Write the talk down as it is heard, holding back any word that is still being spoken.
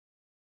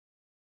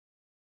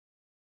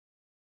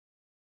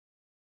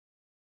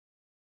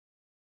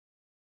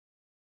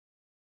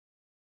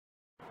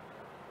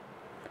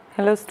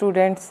Hello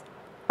students,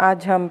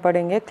 आज हम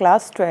पढ़ेंगे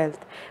class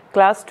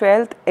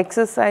twelfth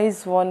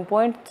exercise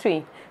 1.3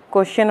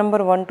 question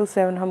number 1 to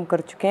 7 हम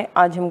कर चुके हैं।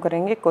 आज हम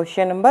करेंगे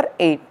क्वेश्चन नंबर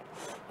 8।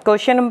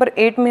 क्वेश्चन नंबर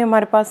 8 में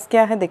हमारे पास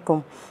क्या है,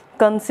 देखो,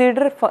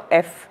 consider for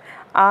F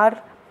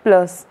R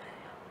plus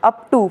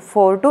up to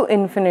 4 to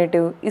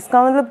infinitive.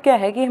 इसका मतलब क्या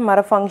है कि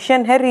हमारा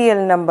फंक्शन है रियल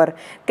नंबर।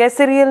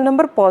 कैसे real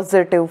number?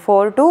 Positive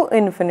 4 to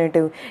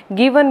infinitive,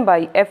 given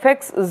by F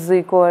x is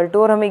equal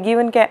to, और हमें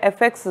गिवन क्या है,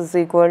 F x is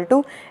equal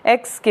to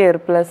x square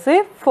plus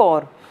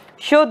 4।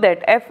 Show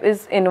that F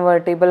is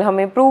invertible,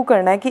 हमें प्रूव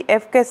करना है कि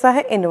एफ कैसा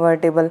है,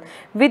 invertible,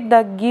 with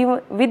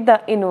the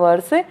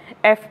inverse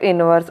F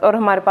inverse. और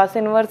हमारे पास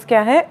इनवर्स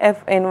क्या है,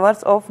 F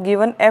inverse of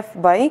given F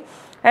by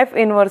F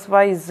inverse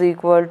y is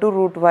equal to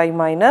root Y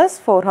minus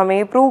 4। हमें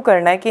ये प्रूव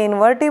करना है कि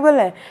इन्वर्टेबल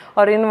है,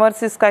 और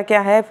इनवर्स इसका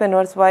क्या है, F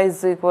inverse y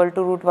is equal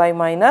to root Y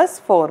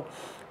minus 4,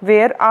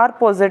 where are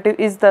positive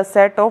is the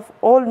set of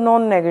all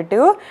non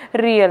negative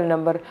real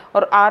number.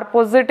 और आर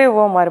पॉजिटिव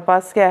वो हमारे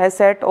पास क्या है,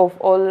 set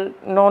of all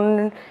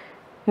non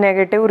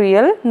negative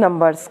real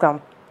numbers का।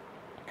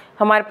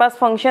 हमारे पास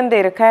फंक्शन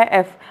दे रखा है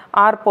F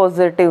R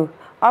positive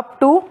up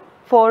to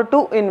 4 to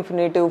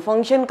infinitive.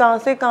 Function कहाँ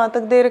से कहाँ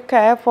तक दे रखा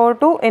है, 4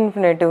 to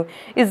infinitive,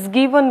 is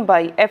given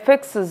by F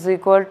x is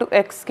equal to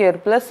x square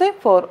plus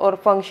 4, और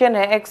फंक्शन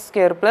है x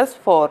square plus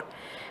 4।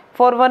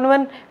 For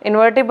 1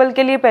 invertible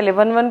के लिए पहले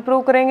 1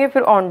 प्रूव करेंगे,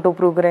 फिर ऑन टू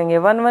प्रूव करेंगे।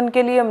 1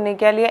 के लिए हमने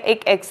क्या लिया,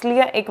 एक x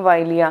लिया एक y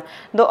लिया,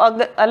 दो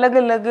अलग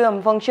अलग हम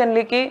फंक्शन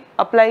लेके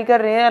अप्लाई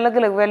कर रहे हैं, अलग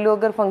अलग वैल्यू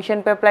अगर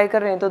फंक्शन पे अप्लाई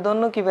कर रहे हैं तो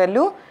दोनों की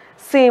वैल्यू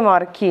सेम आ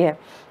रखी है।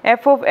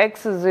 F of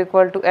x is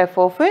equal to F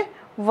of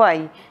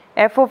Y,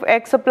 F of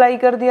x apply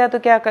कर दिया तो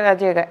क्या आ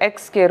जाएगा,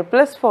 x square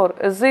plus 4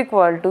 is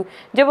equal to,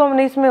 जब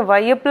हमने इसमें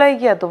y अप्लाई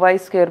किया तो वाई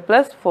स्क्वायर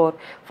प्लस 4,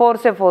 4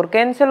 से 4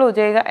 कैंसिल हो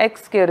जाएगा,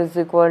 x square is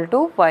equal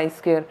to Y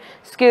square,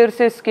 square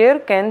से स्क्वायर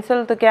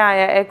कैंसिल, तो क्या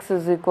आया, x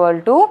is equal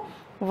to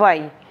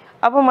Y.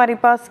 अब हमारे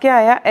पास क्या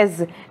आया,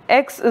 as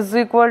x is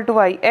equal to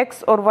Y,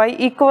 x और y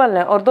इक्वल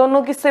है, और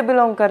दोनों किससे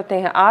बिलोंग करते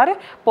हैं, are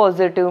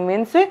positive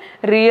means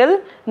real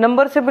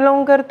number से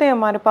बिलोंग करते हैं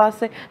हमारे पास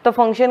से। तो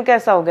फंक्शन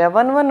कैसा हो गया,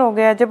 1 हो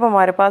गया। जब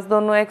हमारे पास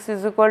दोनों x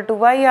is equal to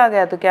Y आ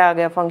गया तो क्या आ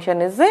गया,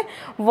 function is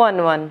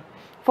 1।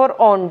 For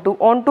on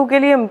to के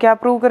लिए हम क्या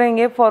प्रूव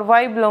करेंगे, for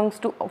y belongs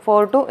to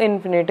 4 to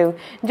infinitive,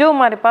 जो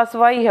हमारे पास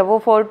y है वो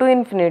 4 टू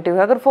इन्फिनेटिव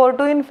है। अगर 4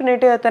 टू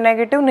इन्फिनेटिव है तो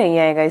नेगेटिव नहीं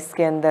आएगा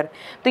इसके अंदर,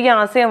 तो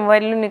यहाँ से हम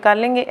वैल्यू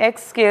निकालेंगे,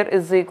 x square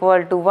is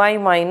equal to Y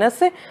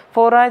minus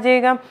 4 आ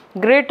जाएगा,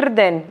 ग्रेटर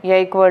देन या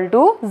इक्वल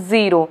टू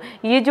 0।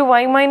 ये जो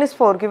y माइनस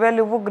 4 की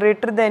वैल्यू वो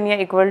ग्रेटर देन या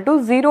इक्वल टू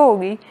 0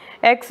 होगी।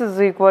 x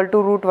is equal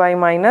to root Y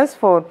minus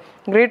 4,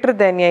 greater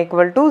than या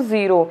इक्वल टू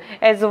 0,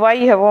 एज y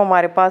है वो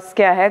हमारे पास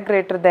क्या है,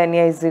 ग्रेटर देन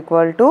या इज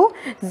इक्वल टू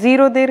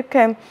 0 दे रखा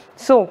है।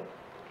 So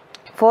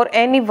for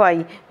any y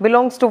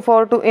belongs to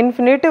 4 to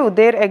infinitive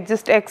there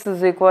exist x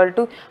is equal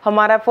to,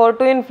 हमारा 4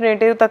 टू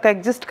इन्फिनेटिव तक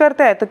एग्जिस्ट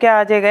करता है तो क्या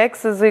आ जाएगा,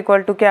 x इज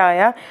इक्वल टू क्या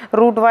आया,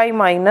 root Y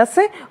minus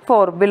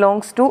 4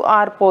 belongs to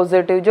are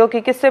positive, जो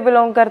कि किससे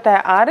बिलोंग करता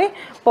है, आर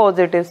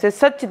पॉजिटिव से,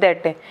 such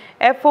that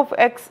F of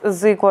x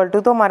is equal to,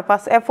 तो हमारे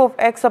पास एफ ऑफ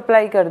एक्स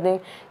अप्लाई कर दें,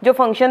 जो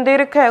फंक्शन दे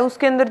रखा है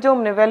उसके अंदर जो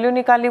हमने वैल्यू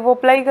निकाली वो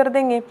अप्लाई कर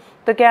देंगे,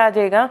 तो क्या आ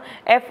जाएगा,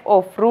 F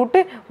of root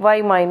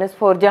Y minus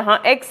 4,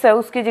 जहाँ एक्स है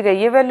उसकी जगह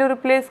ये वैल्यू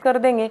रिप्लेस कर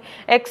देंगे,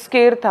 एक्स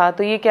स्क्वायर था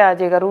तो ये क्या आ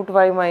जाएगा, रूट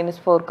वाई माइनस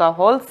 4 का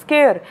होल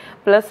स्क्वायर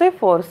प्लस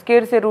 4,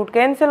 स्क्वायर से रूट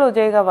कैंसिल हो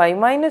जाएगा, वाई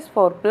माइनस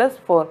 4 प्लस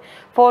 4,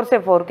 4 से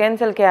 4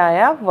 कैंसिल, क्या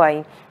आया,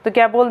 वाई। तो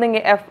क्या बोल देंगे,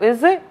 एफ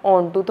इज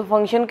ऑन टू, तो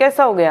फंक्शन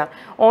कैसा हो गया,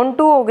 ऑन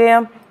टू हो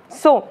गया।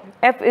 सो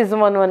F is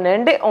 1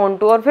 and on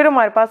to, और फिर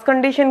हमारे पास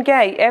कंडीशन क्या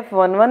है, एफ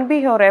 1 भी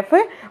है और एफ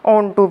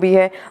ऑन टू भी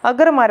है।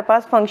 अगर हमारे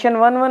पास फंक्शन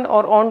 1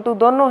 और ऑन टू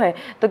दोनों है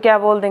तो क्या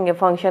बोल देंगे,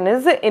 function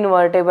is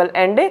invertible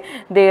and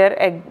there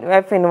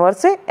F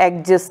inverse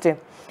exist.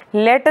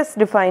 Let us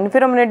define,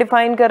 फिर हमने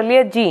डिफाइन कर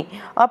लिया g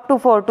up to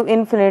 4 to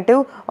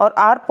infinitive और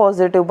r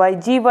positive by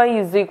ji Y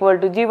is equal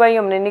to, ji Y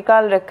हमने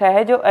निकाल रखा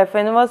है, जो एफ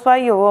इनवर्स y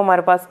है वो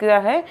हमारे पास क्या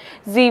है,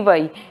 जी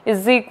Y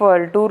is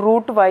equal to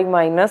root Y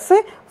minus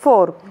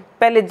 4।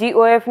 पहले जी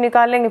ओ एफ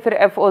निकालेंगे फिर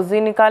एफ ओ जी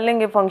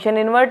निकालेंगे, फंक्शन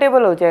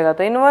इन्वर्टेबल हो जाएगा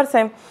तो इन्वर्स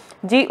है,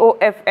 जी O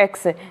F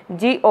x,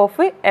 ji of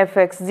F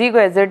x, जी को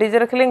एज इट इज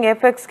रख लेंगे,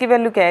 एफ एक्स की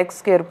वैल्यू क्या है, एक्स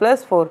स्क्वायर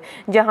प्लस 4,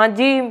 जहाँ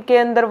जी के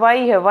अंदर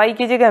वाई है, वाई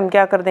की जगह हम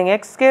क्या कर देंगे,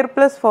 एक्स स्क्वायर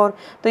प्लस 4,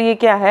 तो ये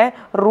क्या है,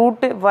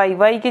 रूट वाई,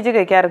 वाई की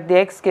जगह क्या रख दिया,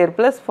 एक्स स्क्वायर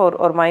प्लस 4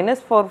 और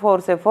माइनस 4, 4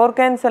 से 4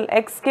 कैंसिल,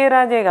 एक्स स्क्वायर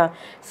आ जाएगा,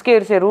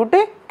 स्क्वायर से रूट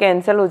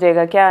कैंसिल हो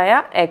जाएगा, क्या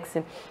आया, एक्स।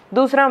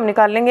 दूसरा हम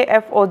निकाल लेंगे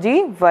एफ ओ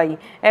जी वाई,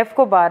 एफ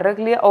को बाहर रख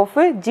लिया, of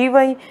ji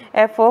Y,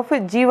 F of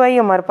ji Y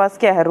हमारे पास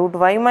क्या है, रूट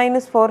वाई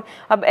माइनस 4।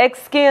 अब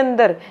एक्स के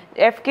अंदर,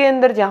 एफ के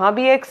अंदर जहाँ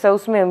भी x है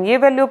उसमें हम ये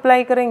वैल्यू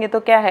अप्लाई करेंगे, तो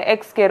क्या है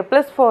x स्क्वायर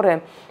प्लस 4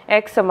 है,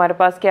 x हमारे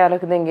पास क्या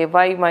रख देंगे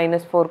y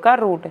माइनस 4 का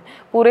रूट है,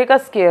 पूरे का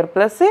स्क्वायर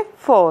प्लस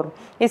 4,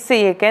 इससे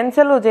ये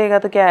कैंसिल हो जाएगा,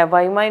 तो क्या है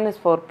y माइनस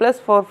 4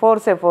 प्लस 4, 4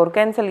 से 4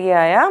 कैंसिल, ये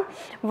आया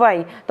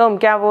y। तो हम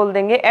क्या बोल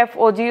देंगे, f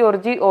o g और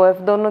g o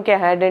f दोनों क्या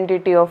है,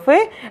 identity of a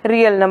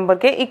real number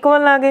के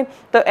इक्वल आ गए,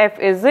 तो f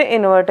इज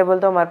इन्वर्टेबल,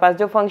 तो हमारे पास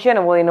जो फंक्शन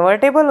है वो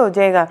इन्वर्टेबल हो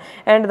जाएगा।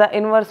 And the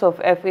inverse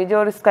of f is,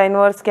 और इसका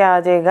इनवर्स क्या आ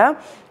जाएगा,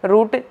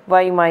 रूट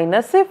y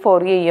माइनस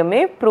 4, ये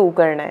हमें प्रूव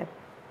करना है।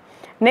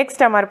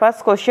 नेक्स्ट हमारे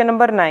पास question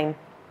number 9,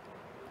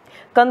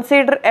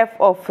 consider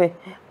f of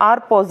r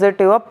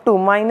positive up to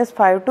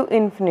 -5 to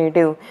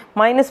infinitive,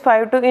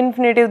 -5 to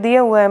infinitive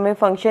दिया हुआ है हमें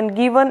function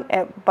given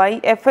by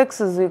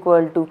fx is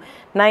equal to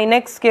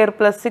 9x square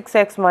plus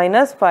 6x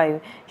minus 5,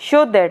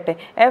 show that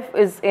f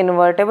is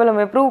invertible,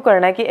 हमें prove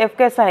करना है कि f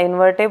कैसा है,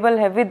 इन्वर्टेबल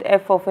है with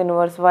f of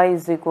inverse y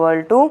is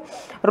equal to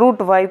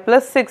root y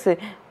plus 6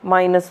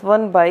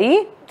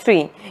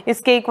 -1/3,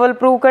 इसके equal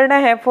prove करना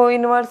है f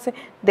इनवर्स।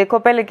 देखो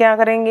पहले क्या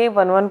करेंगे,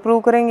 1 1 प्रूव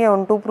करेंगे,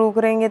 1 2 प्रूव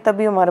करेंगे,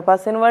 तभी हमारे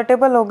पास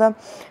इन्वर्टेबल होगा।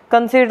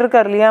 कंसीडर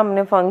कर लिया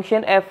हमने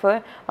function f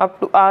up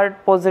to r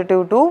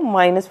positive to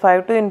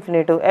 -5 to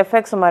infinitive,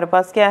 fx हमारे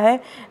पास क्या है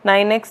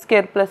 9x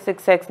square plus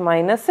 6x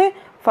minus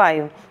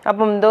 5।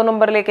 अब हम दो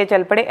नंबर लेके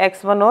चल पड़े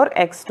x1 और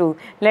x2,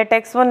 late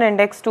x1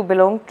 and x2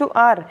 belong to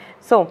r,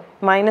 so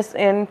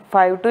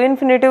 -5 to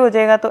infinity हो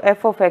जाएगा, तो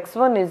f of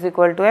x1 is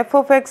equal to f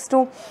of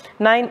x2,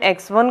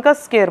 9x1 का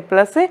square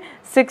plus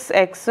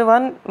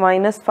 6x1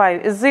 minus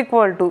 5 is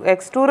equal to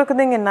x2 रख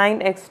देंगे,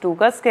 9x2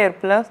 का square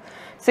plus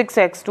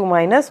 6x2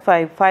 minus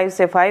 5, 5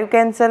 से 5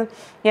 cancel,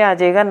 ये आ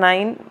जाएगा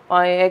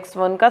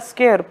 9x1 का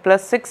स्क्वायर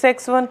प्लस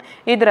 6x1,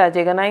 इधर आ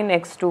जाएगा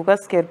 9x2 का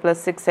स्क्वायर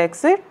प्लस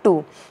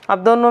 6x2।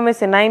 अब दोनों में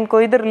से 9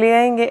 को इधर ले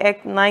आएंगे,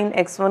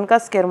 9x1 का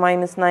स्क्वायर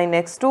माइनस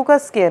 9x2 का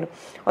स्क्वायर,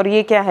 और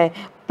ये क्या है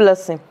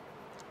प्लस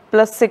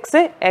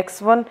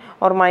 6x1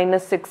 और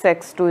minus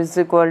 6x2 is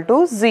equal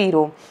to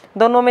 0।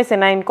 दोनों में से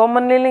 9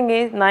 कॉमन ले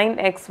लेंगे,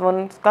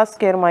 9x1 का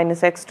square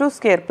minus x2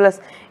 square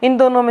plus इन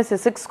दोनों में से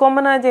 6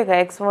 कॉमन आ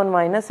जाएगा, x1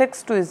 minus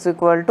x2 is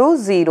equal to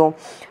 0।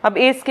 अब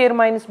a square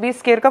minus b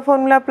square का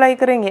फॉर्मूला अप्लाई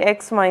करेंगे,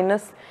 x1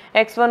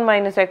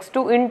 minus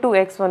x2 into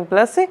x1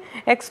 plus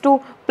x2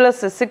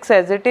 plus 6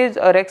 as it is,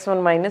 और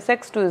x1 minus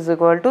x2 is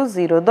equal to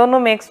 0। दोनों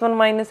में x1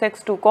 minus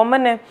x2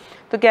 common है,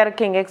 तो क्या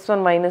रखेंगे x1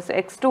 minus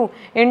x2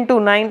 into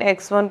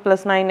 9x1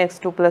 plus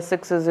 9x2 plus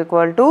 6 is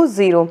equal to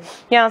 0।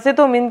 यहाँ से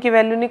तो हम इनकी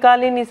वैल्यू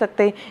निकाल ही नहीं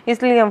सकते,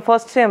 इसलिए हम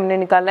फर्स्ट से हमने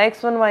निकाला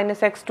x1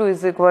 minus x2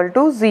 is equal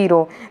to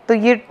 0, तो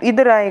ये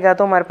इधर आएगा,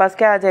 तो हमारे पास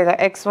क्या आ जाएगा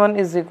x1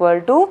 is equal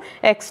to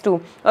x2,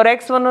 और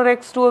x1 और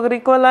x2 अगर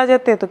इक्वल आ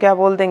जाते हैं तो क्या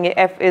बोल देंगे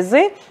f इज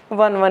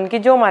 1 1, की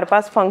जो हमारे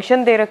पास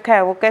फंक्शन दे रखा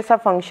है वो कैसा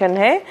फंक्शन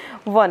है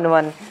 1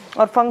 1,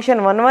 और फंक्शन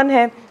 1 1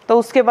 है, तो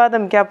उसके बाद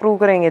हम क्या प्रूव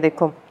करेंगे,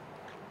 देखो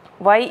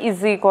y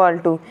इज इक्वल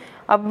टू,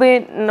 अब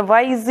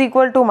y इज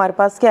इक्वल टू हमारे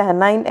पास क्या है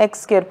 9x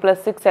square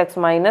plus 6x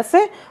minus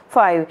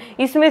 5,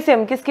 इसमें से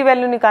हम किसकी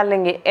वैल्यू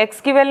निकालेंगे,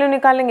 x की वैल्यू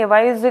निकालेंगे,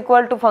 y is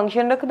equal to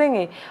function रख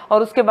देंगे,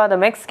 और उसके बाद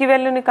हम x की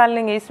वैल्यू निकाल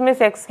लेंगे। इसमें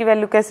से x की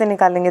वैल्यू कैसे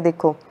निकालेंगे,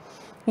 देखो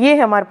ये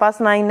है हमारे पास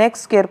 9x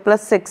स्क्वायर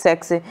प्लस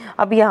 6x है,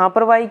 अब यहाँ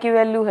पर y की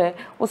वैल्यू है,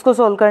 उसको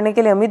सोल्व करने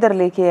के लिए हम इधर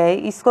लेके आए,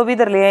 इसको भी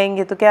इधर ले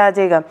आएंगे, तो क्या आ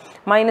जाएगा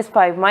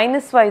 -5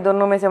 माइनस y,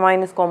 दोनों में से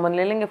माइनस कॉमन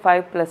ले लेंगे,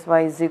 5 plus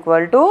y is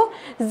equal to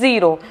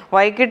 0।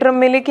 y की टर्म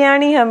में लेके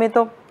आनी है हमें,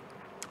 तो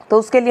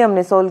उसके लिए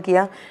हमने सोल्व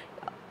किया।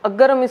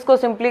 अगर हम इसको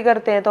सिंपली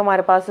करते हैं तो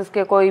हमारे पास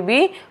इसके कोई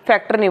भी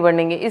फैक्टर नहीं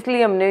बनेंगे,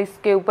 इसलिए हमने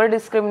इसके ऊपर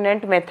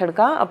डिस्क्रिमिनेंट मेथड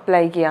का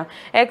अप्लाई किया।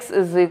 x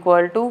is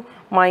equal to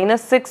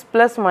 -6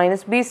 plus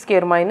minus B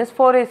square minus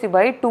 4ac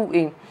by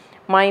 2a,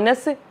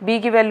 minus b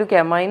की वैल्यू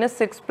क्या है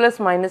 -6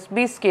 प्लस माइनस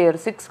बी स्क्वायर,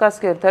 6 का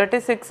स्क्वायर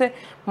 36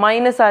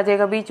 माइनस आ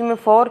जाएगा बीच में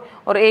 4,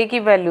 और a की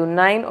वैल्यू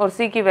 9 और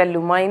c की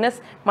वैल्यू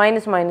माइनस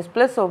माइनस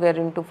प्लस हो गया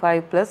into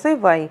 5 plus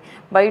y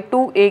by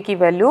 2a की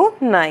value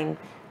 9,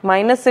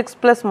 -6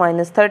 plus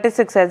minus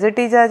 36 as it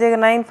is आ जाएगा,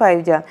 9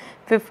 5 जा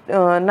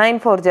 9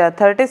 4 जा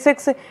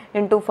 36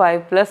 into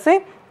 5 plus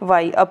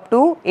y up to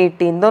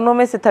 18, दोनों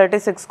में से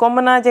 36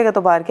 कॉमन आ जाएगा,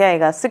 तो बाहर क्या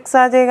आएगा 6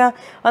 आ जाएगा,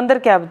 अंदर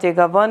क्या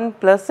बचेगा 1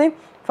 प्लस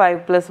 5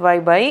 प्लस y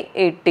बाई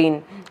 18।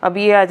 अब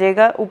ये आ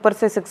जाएगा, ऊपर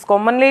से 6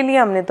 कॉमन ले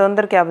लिया हमने, तो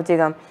अंदर क्या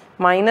बचेगा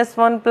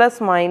 -1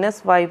 प्लस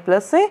माइनस y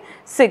प्लस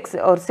 6,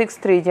 और 6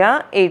 3 जा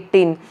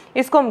 18।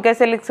 इसको हम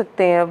कैसे लिख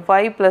सकते हैं,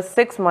 y प्लस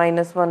 6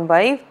 माइनस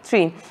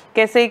 1/3,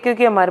 कैसे,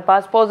 क्योंकि हमारे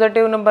पास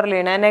पॉजिटिव नंबर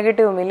लेना है,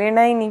 नेगेटिव में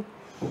लेना ही नहीं।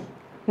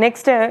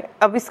 नेक्स्ट है,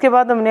 अब इसके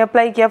बाद हमने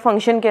अप्लाई किया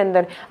फंक्शन के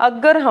अंदर,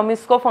 अगर हम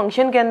इसको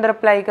फंक्शन के अंदर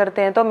अप्लाई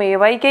करते हैं तो हमें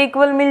y के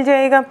इक्वल मिल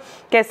जाएगा,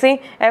 कैसे,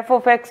 f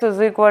of x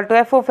is equal to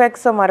f of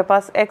x, हमारे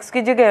पास x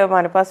की जगह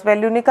हमारे पास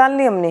वैल्यू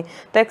निकालनी हमने,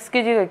 तो x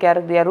की जगह क्या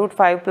रख दिया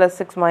 √5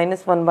 plus 6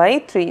 minus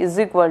 1/3 is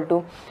equal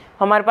to,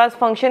 हमारे पास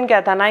फंक्शन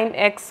क्या था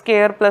 9x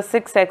square plus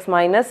 6x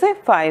minus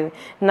 5,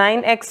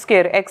 9x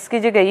square x की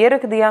जगह ये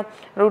रख दिया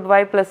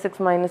 √y प्लस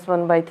 6 माइनस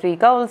 1/3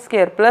 का whole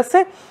square plus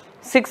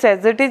 6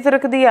 as it is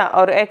रख दिया,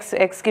 और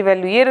x की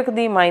वैल्यू ये रख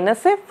दी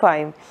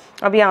 -5।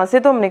 अब यहाँ से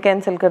तो हमने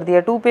कैंसिल कर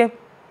दिया 2 पे,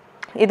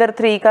 इधर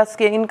 3 का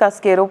स्केयर, इनका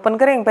स्केयर ओपन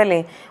करेंगे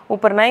पहले,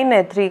 ऊपर 9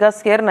 है, 3 का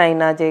स्केयर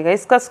 9 आ जाएगा।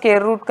 इसका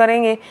स्केयर रूट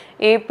करेंगे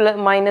a प्लस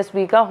माइनस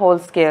बी का होल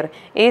स्केयर,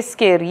 a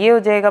स्केयर ये हो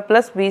जाएगा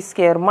plus b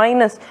square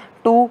minus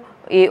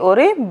 2a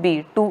और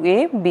b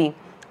 2ab।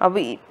 अब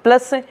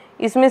प्लस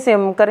इसमें से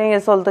हम करेंगे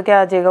सोल्व तो क्या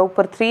आ जाएगा,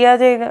 ऊपर 3 आ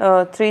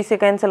जाएगा, 3 से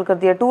कैंसिल कर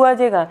दिया 2 आ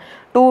जाएगा,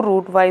 2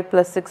 root Y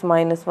plus 6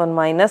 minus 1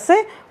 minus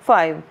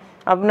 5।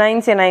 अब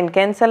 9 से 9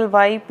 कैंसिल,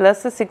 y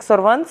प्लस 6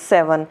 और 1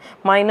 7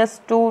 minus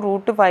 2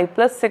 root Y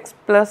plus 6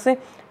 plus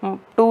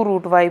 2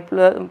 root Y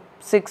plus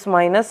 6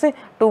 minus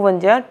 2 1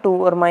 जा 2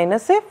 और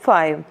माइनस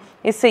 5।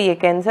 इससे ये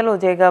कैंसिल हो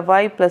जाएगा,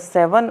 y प्लस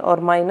 7 और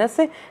माइनस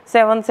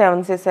 7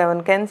 7 से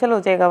 7 कैंसिल हो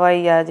जाएगा,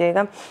 y आ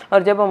जाएगा।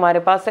 और जब हमारे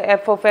पास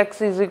f of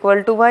x is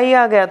equal to y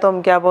आ गया तो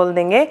हम क्या बोल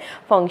देंगे,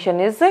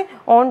 फंक्शन इज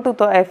ऑन टू,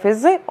 तो f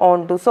is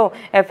on to. So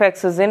F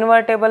x is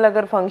invertible.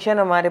 अगर फंक्शन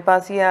हमारे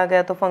पास ये आ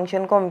गया तो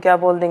फंक्शन को हम क्या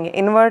बोल देंगे,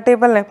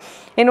 इन्वर्टेबल है।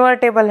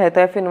 इन्वर्टेबल है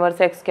तो f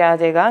इनवर्स x क्या आ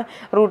जाएगा,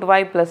 रूट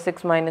y प्लस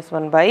 6 माइनस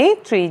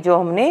 1/3, जो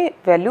हमने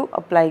वैल्यू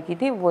अप्लाई की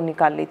थी वो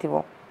निकाल ली थी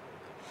वो।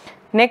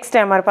 नेक्स्ट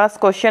है हमारे पास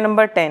question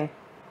number 10।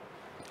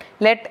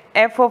 Late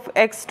f of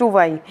x to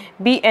y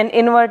B N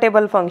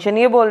invertible function.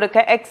 ये बोल रखा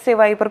है x से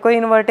y पर कोई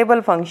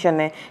इन्वर्टेबल फंक्शन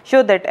है,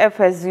 show that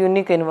f has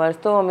unique inverse.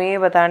 तो हमें ये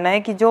बताना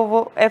है कि जो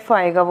वो f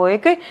आएगा वो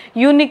एक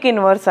यूनिक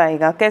इनवर्स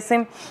आएगा। कैसे,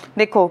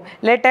 देखो,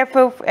 late f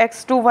of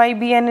x to y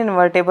B N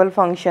invertible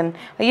function.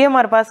 ये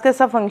हमारे पास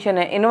कैसा फंक्शन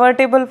है,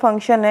 इन्वर्टेबल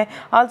फंक्शन है।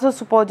 Also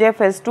suppose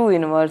f has to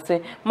inverse.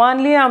 मान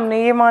लिया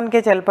हमने ये मान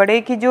के चल पड़े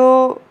कि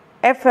जो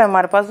f है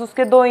हमारे पास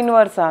उसके 2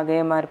 इनवर्स आ गए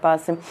हमारे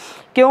पास।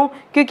 क्यों,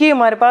 क्योंकि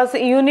हमारे पास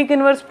यूनिक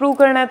इनवर्स प्रूव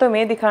करना है तो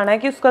हमें दिखाना है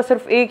कि उसका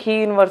सिर्फ एक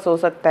ही इनवर्स हो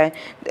सकता है।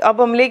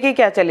 अब हम लेके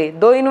क्या चले,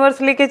 2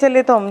 इनवर्स लेके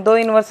चले, तो हम 2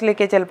 इनवर्स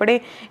लेके चल पड़े,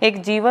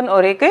 एक g1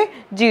 और एक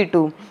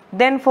g2।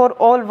 Then for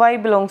all y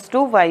belongs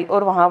to y,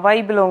 और वहाँ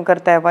y बिलोंग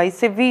करता है y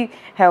से, we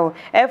have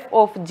f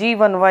of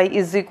g1y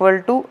is equal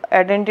to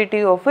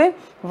identity of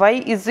y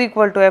is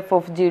equal to f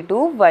of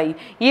g2y।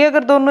 ये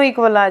अगर दोनों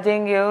इक्वल आ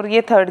जाएंगे और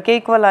ये थर्ड के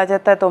इक्वल आ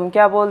जाता है तो हम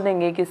क्या बोल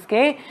देंगे,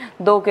 किसके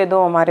 2 के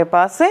 2 हमारे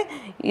पास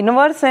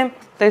इनवर्स हैं।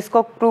 तो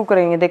इसको प्रूव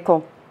करेंगे।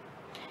 देखो,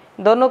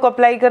 दोनों को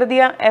अप्लाई कर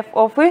दिया, f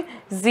of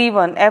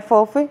g1 f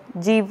of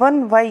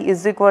g1y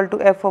is equal to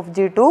f of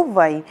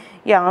g2y।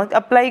 यहाँ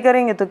अप्लाई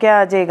करेंगे तो क्या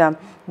आ जाएगा,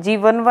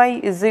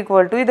 g1y इज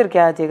इक्वल टू, इधर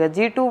क्या आ जाएगा,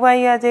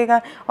 g2y आ जाएगा।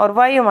 और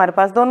y हमारे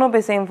पास दोनों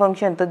पे सेम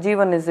फंक्शन, तो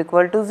g1 is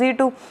equal to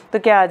g2, तो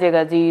क्या आ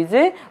जाएगा, g इज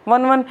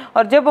 1 1।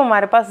 और जब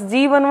हमारे पास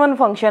g1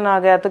 फंक्शन आ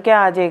गया तो क्या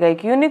आ जाएगा,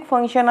 एक यूनिक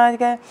फंक्शन आ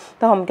गया,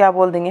 तो हम क्या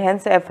बोल देंगे,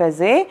 hence f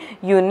as a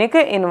unique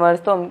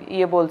inverse. तो हम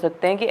ये बोल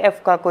सकते हैं कि f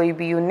का कोई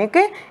भी यूनिक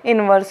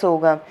इनवर्स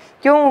होगा।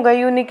 क्यों होगा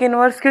यूनिक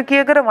इनवर्स, क्योंकि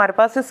अगर हमारे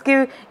पास इसके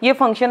ये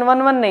फंक्शन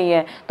 1 1 नहीं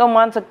है तो हम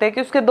मान सकते हैं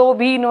कि उसके 2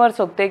 भी इनवर्स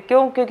होते हैं।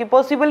 क्यों, क्योंकि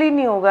पॉसिबल ही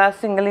नहीं होगा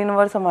सिंगल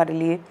इनवर्स हमारे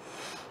लिए।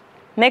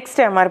 नेक्स्ट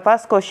है हमारे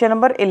पास question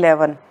number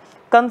 11।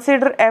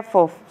 Consider f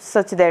of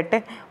such that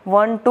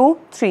 1 2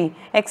 3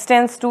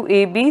 extends to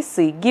a b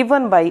c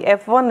given by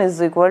f1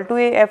 is equal to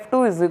a,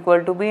 f2 is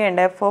equal to b and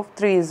f of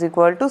 3 is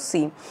equal to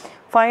c।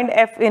 Find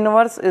f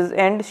inverse is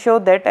and show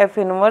that f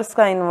inverse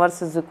का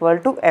inverse is equal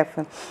to f।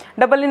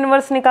 Double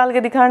inverse निकाल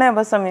के दिखाना है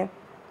बस हमें।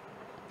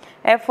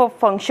 f of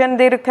function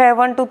दे रखा है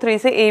 1 2 3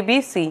 से a b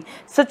c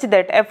such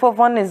that f of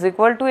 1 is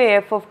equal to a,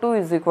 f of 2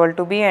 is equal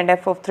to b and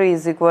f of 3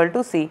 is equal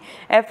to c।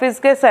 f is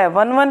कैसा है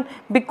 1 1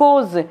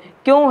 बिकॉज,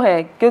 क्यों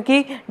है,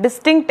 क्योंकि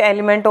डिस्टिंक्ट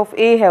एलिमेंट ऑफ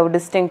a है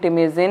distinct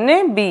image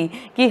in b,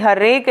 कि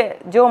हर एक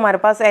जो हमारे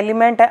पास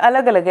एलिमेंट है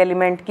अलग अलग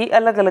एलिमेंट की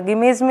अलग अलग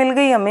इमेज मिल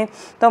गई हमें,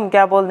 तो हम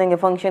क्या बोल देंगे,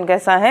 फंक्शन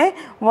कैसा है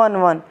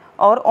 1 1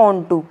 और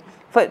ऑन टू।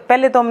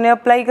 पहले तो हमने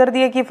अप्लाई कर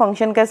दिया कि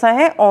फंक्शन कैसा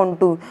है ऑन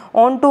टू।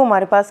 ऑन टू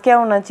हमारे पास क्या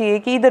होना चाहिए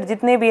कि इधर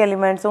जितने भी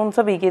एलिमेंट्स हैं उन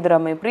सभी की इधर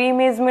हमें प्री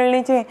इमेज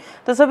मिलनी चाहिए,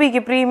 तो सभी की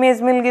प्री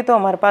इमेज मिल गई तो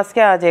हमारे पास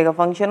क्या आ जाएगा,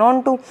 फंक्शन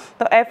ऑन टू।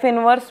 तो f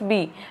inverse b,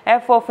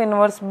 f of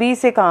inverse b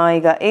से कहाँ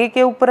आएगा, a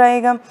के ऊपर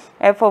आएगा,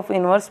 f of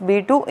inverse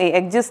b to a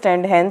exist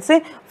and hence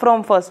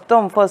from first, तो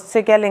हम फर्स्ट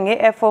से क्या लेंगे,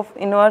 f ऑफ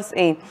इनवर्स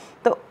a।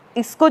 तो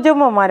इसको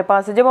जब हमारे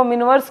पास जब हम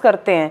इन्वर्स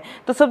करते हैं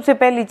तो सबसे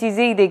पहली चीज़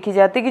यही देखी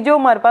जाती है कि जो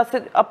हमारे पास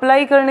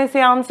अप्लाई करने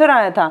से आंसर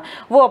आया था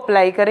वो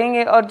अप्लाई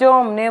करेंगे, और जो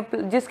हमने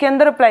जिसके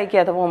अंदर अप्लाई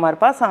किया था वो हमारे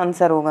पास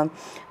आंसर होगा।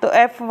 तो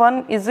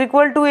f1 is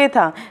equal to a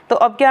था, तो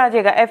अब क्या आ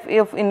जाएगा, f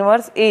ऑफ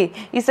इनवर्स a।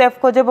 इस f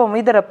को जब हम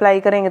इधर अप्लाई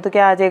करेंगे तो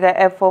क्या आ जाएगा,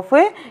 f ऑफ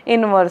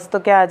इनवर्स, तो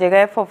क्या आ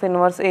जाएगा, f of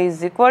inverse a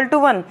is equal to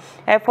 1,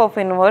 f of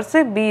inverse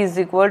b is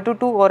equal to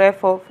 2 और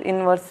f of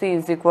inverse c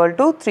is equal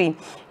to 3।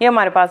 ये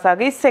हमारे पास आ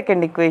गई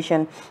second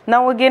equation.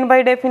 Now again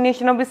by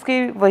definition, अब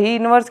इसकी वही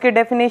इनवर्स के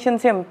डेफिनेशन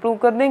से हम प्रूव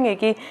कर देंगे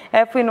कि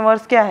f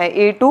इनवर्स क्या है,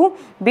 a टू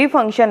b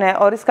फंक्शन है,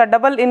 और इसका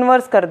डबल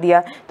इनवर्स कर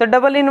दिया, तो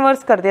डबल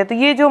इनवर्स कर दिया तो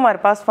ये जो हमारे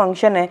पास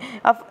फंक्शन है,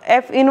 अब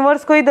f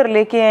इनवर्स को इधर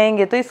लेके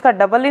आएंगे तो इसका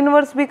डबल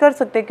इनवर्स भी कर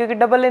सकते हैं, क्योंकि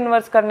डबल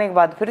इनवर्स करने के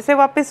बाद फिर से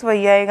वापस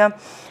वही आएगा।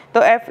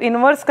 तो एफ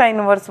इनवर्स का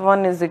इनवर्स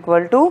 1 इज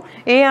इक्वल टू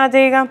ए आ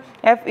जाएगा,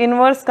 एफ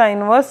इनवर्स का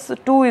inverse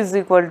 2 is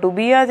equal to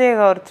be आ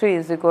जाएगा और 3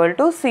 इज इक्वल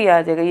टू सी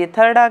आ जाएगा। ये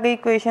थर्ड आ गई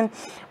equation.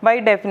 By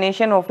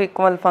definition of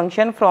equal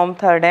function from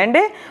third and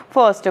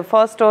first,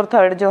 first और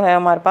थर्ड जो है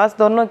हमारे पास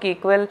दोनों की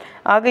इक्वल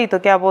आ गई तो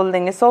क्या बोल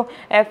देंगे, सो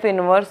F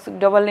inverse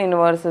double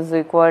inverse is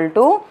equal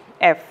to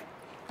F.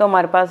 तो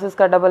हमारे पास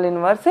इसका डबल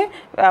इनवर्स है,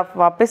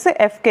 वापस से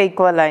एफ के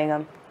इक्वल आएगा।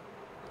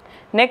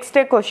 नेक्स्ट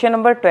है question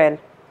number 12,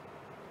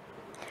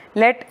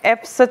 late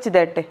F such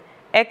that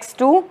x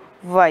to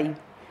Y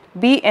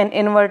B N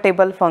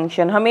invertible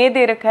function. हमें ये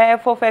दे रखा है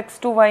F of x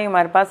to Y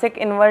हमारे पास एक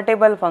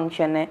इन्वर्टेबल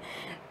फंक्शन है।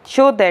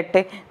 Show that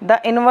the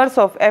inverse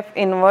of F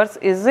inverse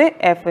is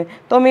F.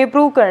 तो हमें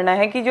प्रूव करना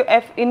है कि जो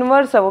एफ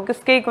इनवर्स है वो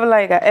किसके इक्वल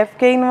आएगा, एफ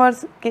के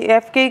इनवर्स,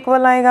 एफ के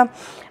इक्वल आएगा।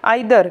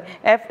 Either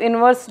F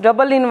inverse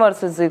double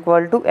inverse is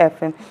equal to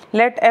F.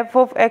 Late F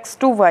of x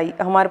to Y,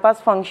 हमारे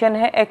पास फंक्शन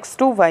है x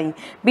to Y,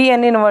 B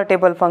N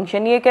invertible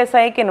function. ये कैसा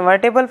एक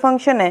इन्वर्टेबल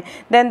फंक्शन है,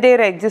 then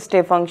there exist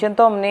a function.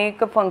 तो हमने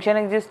एक फंक्शन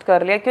एग्जिस्ट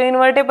कर लिया, क्यों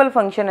इन्वर्टेबल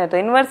फंक्शन है तो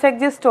इनवर्स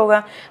एग्जिस्ट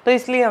होगा, तो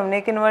इसलिए हमने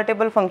एक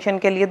इन्वर्टेबल फंक्शन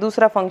के लिए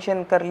दूसरा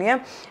फंक्शन कर लिया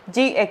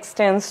जी x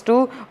tense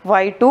to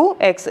Y to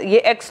x. ये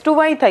एक्स टू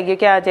वाई था, ये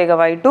क्या आ जाएगा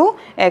Y to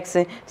x.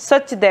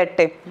 Such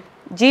that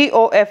ji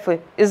O F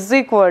is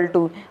equal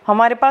to,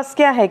 हमारे पास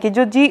क्या है कि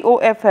जो जी ओ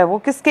एफ है वो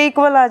किसके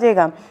इक्वल आ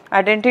जाएगा,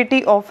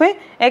 आइडेंटिटी ऑफ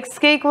एक्स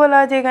के इक्वल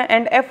आ जाएगा।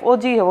 एंड एफ ओ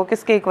जी है वो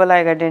किसके इक्वल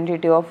आएगा,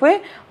 identity of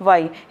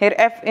Y. Here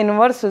F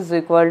inverse is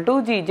equal to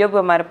जी, जब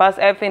हमारे पास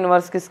एफ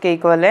इनवर्स किसके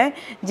इक्वल है,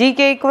 जी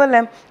के इक्वल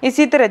है।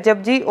 इसी तरह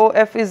जब जी O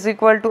F is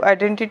equal to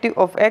identity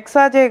of x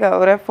आ जाएगा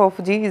और F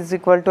of ji is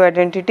equal to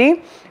identity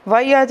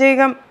Y आ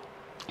जाएगा,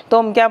 तो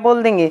हम क्या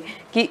बोल देंगे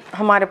कि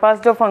हमारे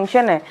पास जो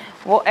फंक्शन है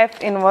वो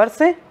एफ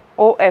इनवर्स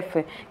ओ एफ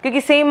है,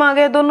 क्योंकि सेम आ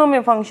गया दोनों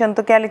में फंक्शन,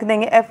 तो क्या लिख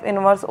देंगे F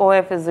inverse O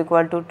F is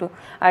equal to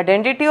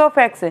identity of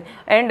x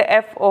and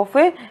F of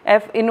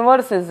F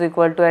inverse is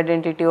equal to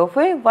identity of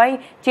Y.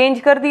 Change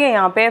कर दिए,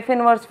 यहाँ पे एफ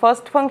इनवर्स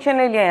फर्स्ट फंक्शन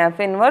ले लिया, यहाँ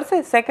पे इनवर्स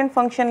सेकंड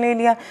फंक्शन ले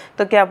लिया,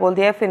 तो क्या बोल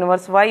दिया एफ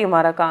इनवर्स वाई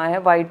हमारा कहाँ है,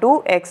 Y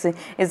to x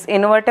is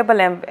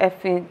invertible.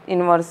 F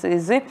inverse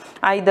is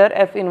either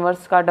F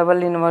inverse का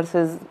double inverse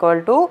is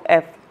equal to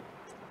F.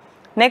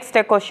 Next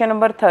है question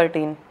number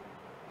 13,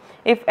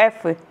 if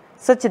F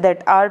such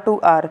that r to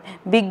r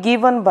be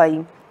given by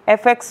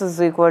fx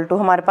is equal to,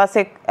 हमारे पास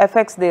एक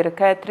fx दे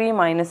रखा है 3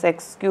 minus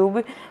x cube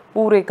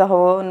पूरे का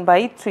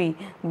 1/3,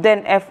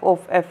 then f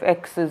of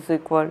fx is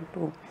equal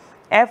to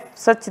f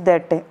such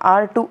that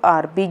r to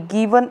r be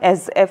given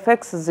as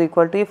fx is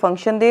equal to, ये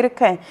function दे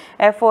रखा है,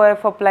 f o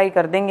f apply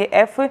कर देंगे,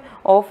 f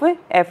of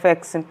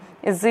fx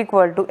is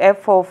equal to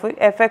F of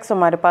F x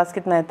हमारे पास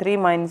कितना है 3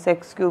 minus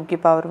x cube की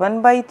power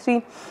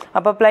 1/3।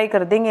 अब अप्लाई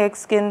कर देंगे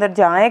एक्स के अंदर,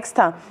 जहाँ एक्स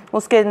था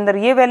उसके अंदर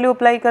ये वैल्यू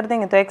अप्लाई कर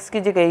देंगे, तो एक्स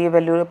की जगह ये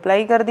वैल्यू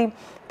अप्लाई कर दी,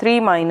 3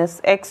 माइनस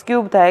एक्स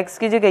क्यूब था, एक्स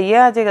की जगह ये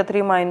आ जाएगा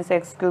 3 माइनस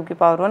एक्स क्यूब की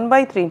पावर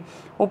 1/3,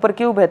 ऊपर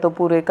क्यूब है तो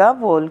पूरे का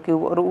होल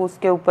क्यूब और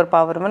उसके ऊपर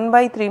पावर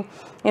 1/3,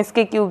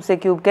 इसके क्यूब से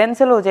क्यूब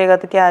कैंसिल हो जाएगा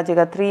तो क्या आ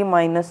जाएगा 3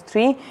 माइनस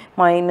 3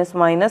 माइनस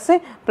माइनस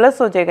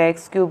प्लस हो जाएगा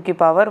एक्स क्यूब की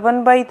पावर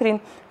 1/3,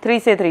 3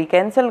 से 3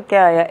 कैंसिल,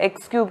 क्या आया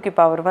एक्स क्यूब की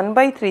पावर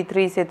 1/3,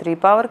 3 से 3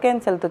 पावर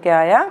कैंसिल, तो क्या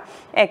आया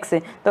एक्स।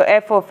 तो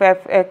F of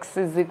F x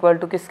is equal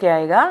to किसके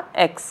आएगा,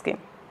 एक्स के।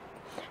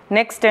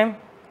 नेक्स्ट है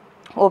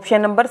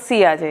ऑप्शन नंबर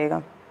सी आ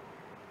जाएगा।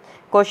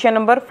 Question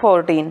number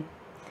 14,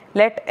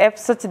 late F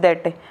such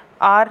that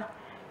are,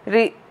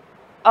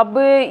 अब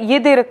ये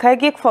दे रखा है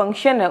कि एक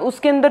फंक्शन है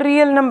उसके अंदर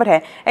रियल नंबर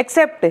है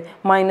एक्सेप्ट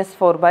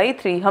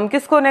 -4/3, हम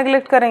किसको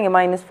नेग्लेक्ट करेंगे,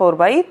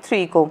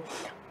 -4/3 को,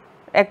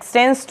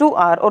 एक्सटेंस टू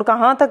आर, और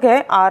कहाँ तक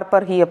है आर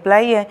पर ही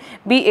अप्लाई है।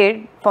 B a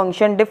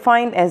function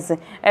define as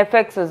F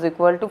x is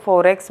equal to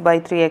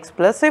 4x/3x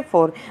plus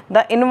 4,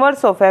 the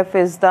inverse of F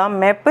is the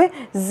map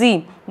ji.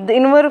 The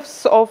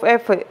inverse of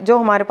F, जो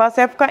हमारे पास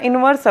एफ का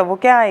इनवर्स है वो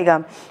क्या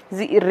आएगा,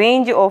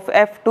 range of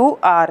F two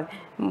are,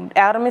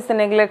 are में से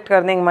neglect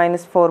कर देंगे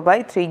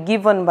 -4/3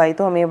 गिवन बाई,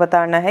 तो हमें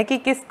बताना है कि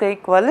किसके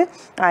इक्वल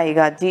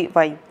आएगा जी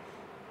वाई।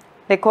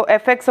 देखो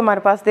एफ एक्स हमारे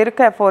पास दे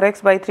रखा है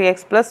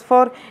 4x/3x plus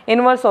 4,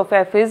 inverse of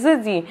F is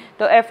जी,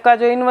 तो एफ का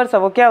जो इनवर्स है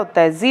वो क्या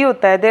होता है, जी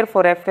होता है,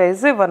 therefore F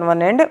is 1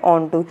 1 and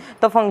on to,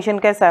 तो फंक्शन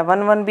कैसा है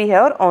 1 1 भी है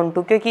और ऑन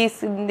टू, क्योंकि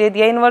इस दे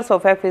दिया inverse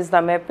of F is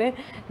the map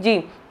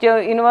जी, जो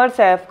इनवर्स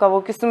है एफ का वो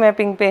किस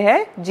मैपिंग पे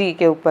है, जी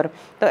के ऊपर,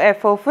 तो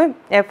एफ ऑफ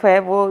एफ है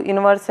वो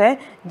इनवर्स है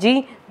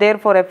जी,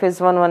 therefore F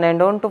is 1 1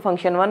 and on to,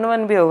 function 1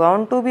 1 भी होगा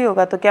ऑन टू भी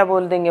होगा, तो क्या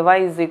बोल देंगे y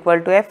is equal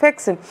to F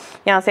x,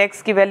 यहाँ से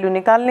x की वैल्यू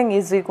निकाल लेंगे,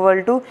 is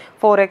equal to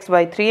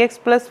 4x/3x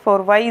plus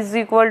 4, y is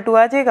equal to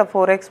आ जाएगा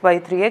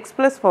 4x/3x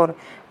प्लस 4,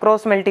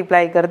 क्रॉस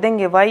मल्टीप्लाई कर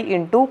देंगे y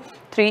into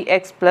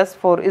 3x plus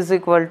 4 is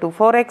equal to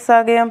 4x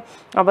आ गया।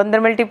 अब अंदर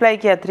मल्टीप्लाई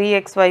किया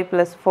 3xy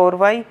plus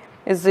 4y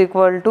is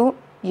equal to,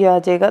 ये आ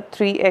जाएगा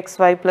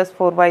 3xy plus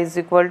 4y is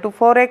equal to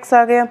 4x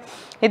आ गया।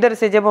 इधर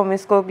से जब हम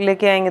इसको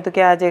लेके आएंगे तो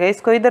क्या आ जाएगा,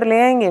 इसको इधर ले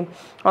आएंगे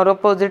और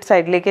अपोजिट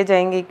साइड लेके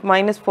जाएंगे,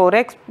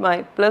 -4x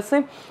plus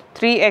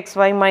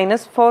 3xy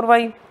minus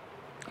 4y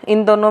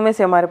इन दोनों में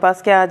से हमारे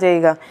पास क्या आ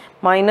जाएगा,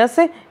 माइनस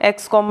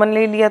एक्स कॉमन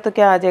ले लिया तो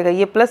क्या आ जाएगा,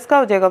 ये प्लस का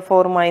हो जाएगा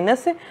 4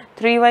 माइनस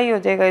 3y हो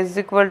जाएगा इज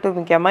इक्वल टू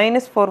क्या,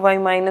 -4y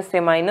माइनस से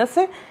माइनस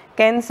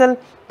कैंसिल,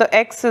 तो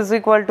x इज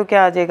इक्वल टू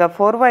क्या आ जाएगा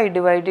 4y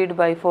divided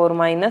by 4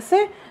 minus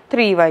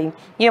 3y।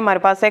 ये हमारे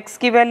पास x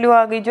की वैल्यू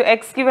आ गई। जो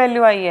x की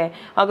वैल्यू आई है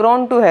अगर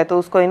ऑन टू है तो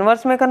उसको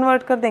इन्वर्स में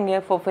कन्वर्ट कर देंगे,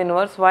 F of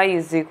inverse y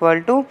is equal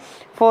to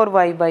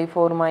 4y by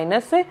 4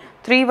 minus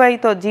 3y,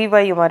 तो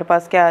gy हमारे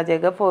पास क्या आ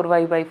जाएगा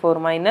 4y by 4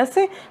 minus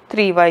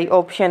 3y,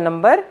 option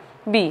number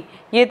B.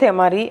 ये थे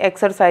हमारी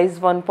एक्सरसाइज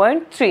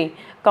 1.3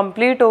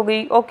 कंप्लीट हो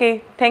गई। Okay,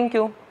 thank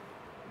you.